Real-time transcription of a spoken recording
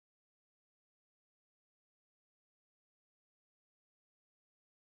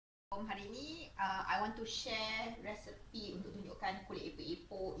Hari ini I want to share resepi untuk tunjukkan kulit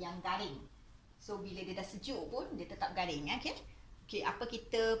epok-epok yang garing. So bila dia dah sejuk pun dia tetap garing, okey. Okey, apa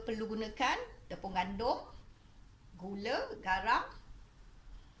kita perlu gunakan? Tepung gandum, gula, garam,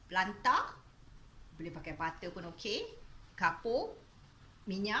 pelantah, boleh pakai butter pun okey, kapur,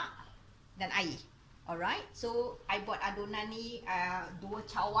 minyak dan air. Alright. So I buat adunan ni 2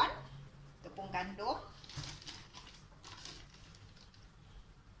 cawan tepung gandum,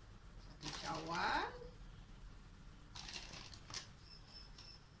 cawan,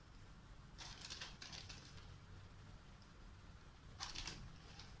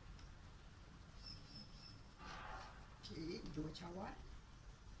 okey, 2 cawan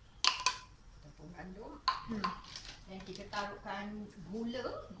tepung gandum. Dan kita taruhkan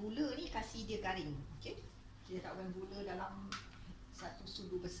gula ni kasih dia garing, okey. Kita taruhkan gula dalam satu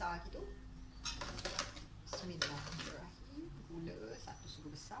sudu besar gitu. Bismillahirrahmanirrahim. Gula satu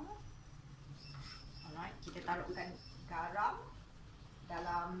sudu besar. Alright, kita taruhkan garam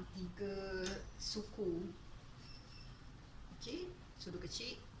dalam 3 suku. Okey, sudu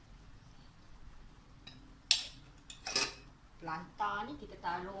kecil. Pelantah ni kita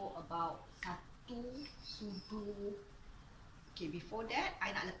taruh about 1 sudu. Okey, before that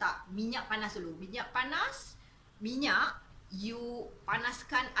I nak letak minyak panas dulu. Minyak panas, minyak you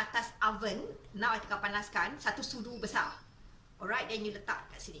panaskan atas oven. Now I tengah panaskan 1 sudu besar. Alright, then you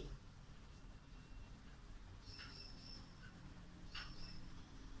letak kat sini.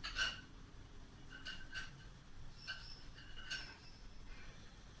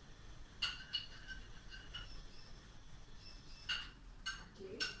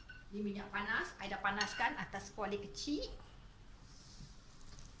 Ni minyak panas, I dah panaskan atas kuali kecil.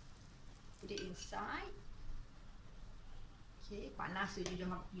 Put it inside. Okay, panas tu, you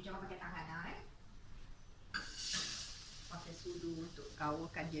jangan pakai tangan lah Pakai sudu untuk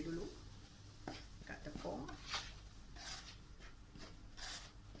gaulkan dia dulu dekat tepung.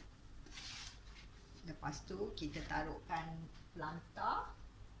 Lepas tu kita taruhkan pelantah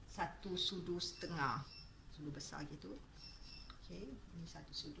 1 sudu setengah, sudu besar gitu. Okay, ni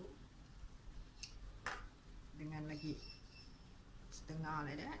 1 sudu dengan lagi setengah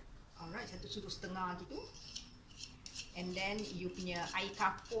like that. Alright, 1 sudu setengah gitu. And then you punya air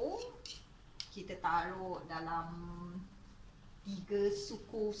kapur kita taruh dalam 3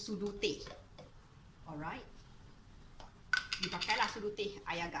 suku sudu teh. Alright, dipakailah sudu teh,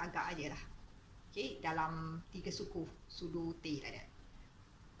 air agak-agak aje lah. Okay, dalam 3 suku sudu teh like that.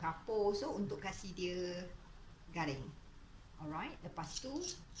 Kapur so untuk kasih dia garing. Alright, lepas tu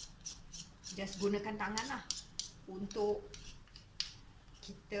just gunakan tangan lah untuk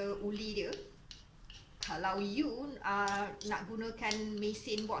kita uli dia. Kalau you nak gunakan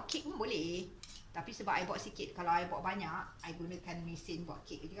mesin buat kek pun boleh. Tapi sebab I buat sikit, kalau I buat banyak, I gunakan mesin buat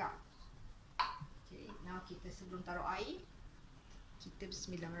kek juga. Okay, now kita sebelum taruh air, kita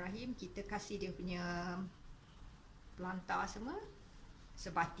bismillahirrahmanirrahim, kita kasih dia punya pelantah semua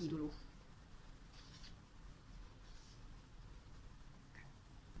sebati dulu.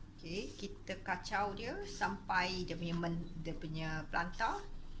 Okay, kita kacau dia sampai dia punya pelantah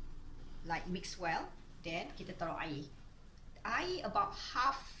like mix well. Then kita taruh air. Air about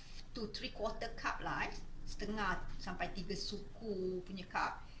half to 3/4 cup lah, setengah sampai 3 suku punya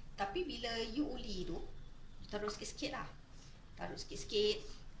cup. Tapi bila you uli tu, taruh sikit-sikit lah. Taruh sikit-sikit.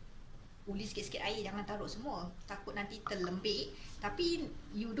 Uli sikit-sikit air, jangan taruh semua. Takut nanti terlembik. Tapi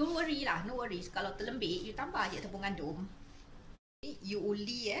you don't worry lah, no worries. Kalau terlembik, you tambah je tepung gandum. You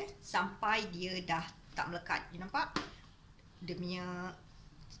uli sampai dia dah tak melekat. You nampak? Dia punya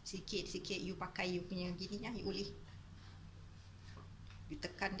sikit-sikit you pakai you punya gini lah, you uli. You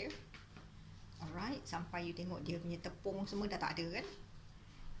tekan dia. Alright, sampai you tengok dia punya tepung semua dah tak ada kan.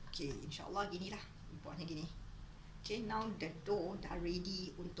 Okay, insyaAllah ginilah. You buatnya gini. Okay, now the dough dah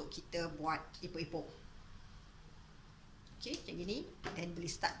ready untuk kita buat epok-epok. Okay, macam gini. Then boleh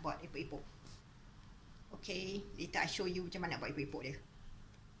start buat epok-epok. Okay, later I show you macam mana buat epok-epok dia.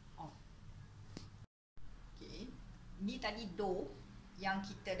 Okay, ni tadi dough yang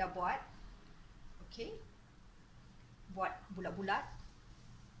kita dah buat. Okay, buat bulat-bulat,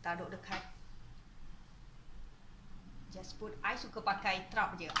 taruh dekat, just put. I suka pakai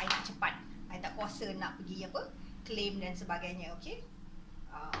trap je, I nak cepat, I tak kuasa nak pergi apa, claim dan sebagainya. Okay,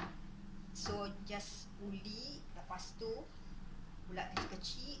 so just uli. Lepas tu bulat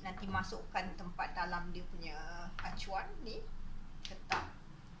kecil-kecil, nanti masukkan tempat dalam dia punya acuan ni, letak.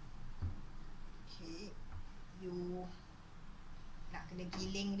 Okay, you nak kena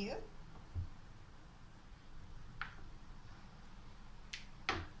giling dia.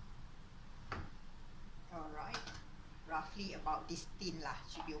 Alright, roughly roughly about this thin lah,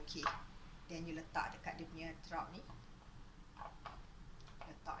 should be okay. Then you letak dekat dia punya trout ni.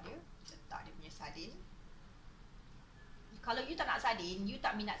 Letak dia punya sardin. Kalau you tak nak sardin, you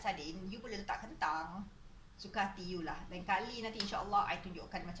tak minat sardin, you boleh letak kentang. Suka hati you lah. Lain kali nanti insya-Allah I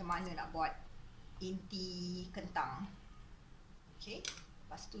tunjukkan macam mana nak buat inti kentang. Okay.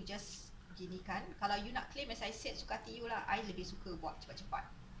 Lepas tu just gini kan. Kalau you nak claim, as I said, suka hati you lah. I lebih suka buat cepat-cepat.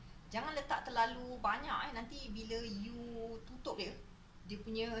 Jangan letak terlalu banyak nanti bila you tutup dia, dia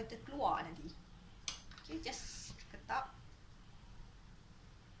punya terkeluar nanti. Okay, just ketap.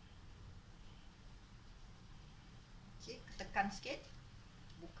 Okay, tekan sikit.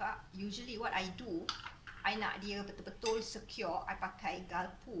 Buka. Usually what I do, I nak dia betul-betul secure, I pakai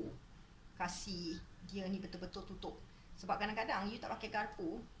garpu. Kasih dia ni betul-betul tutup. Sebab kadang-kadang you tak pakai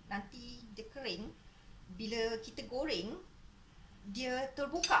garpu, nanti dia kering. Bila kita goreng, dia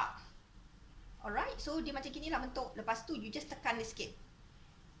terbuka. Alright, so dia macam gini lah bentuk. Lepas tu you just tekan dia sikit.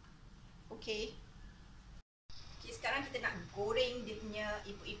 Okay. Okay, sekarang kita nak goreng dia punya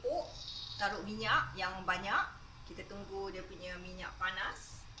epok-epok. Taruh minyak yang banyak. Kita tunggu dia punya minyak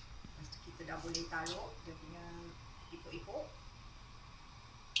panas. Lepas tu kita dah boleh taruh dia punya epok-epok.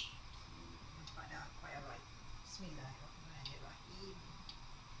 Nampak dah quite alright. Bismillahirrahmanirrahim.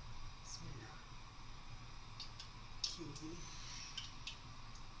 Bismillah. Okay. Bismillah.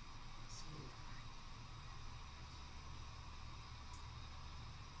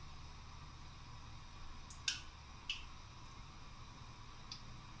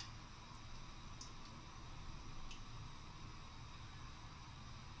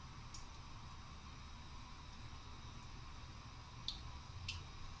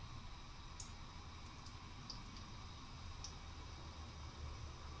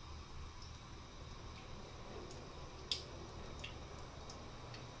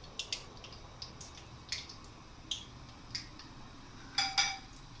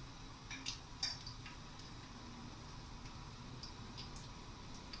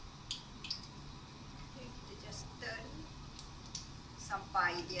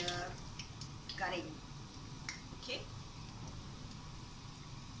 Sampai dia garing. Okey.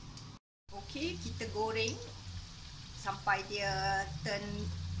 Okey, kita goreng sampai dia turn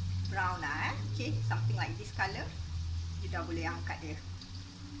brown lah. Okey, something like this color. You dah boleh angkat dia.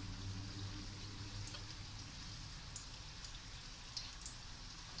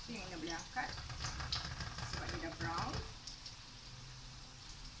 Okey, yang dah boleh angkat sebab dia dah brown.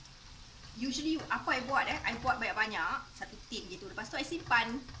 Usually apa I buat I buat banyak-banyak, satu tin gitu. Lepas tu I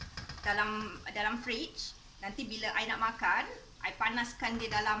simpan dalam fridge. Nanti bila I nak makan, I panaskan dia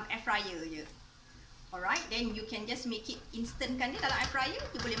dalam air fryer je. Alright, then you can just make it instant kan dia dalam air fryer,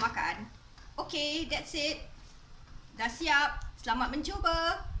 you boleh makan. Okay, that's it. Dah siap. Selamat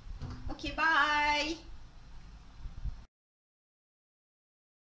mencuba. Okay, bye.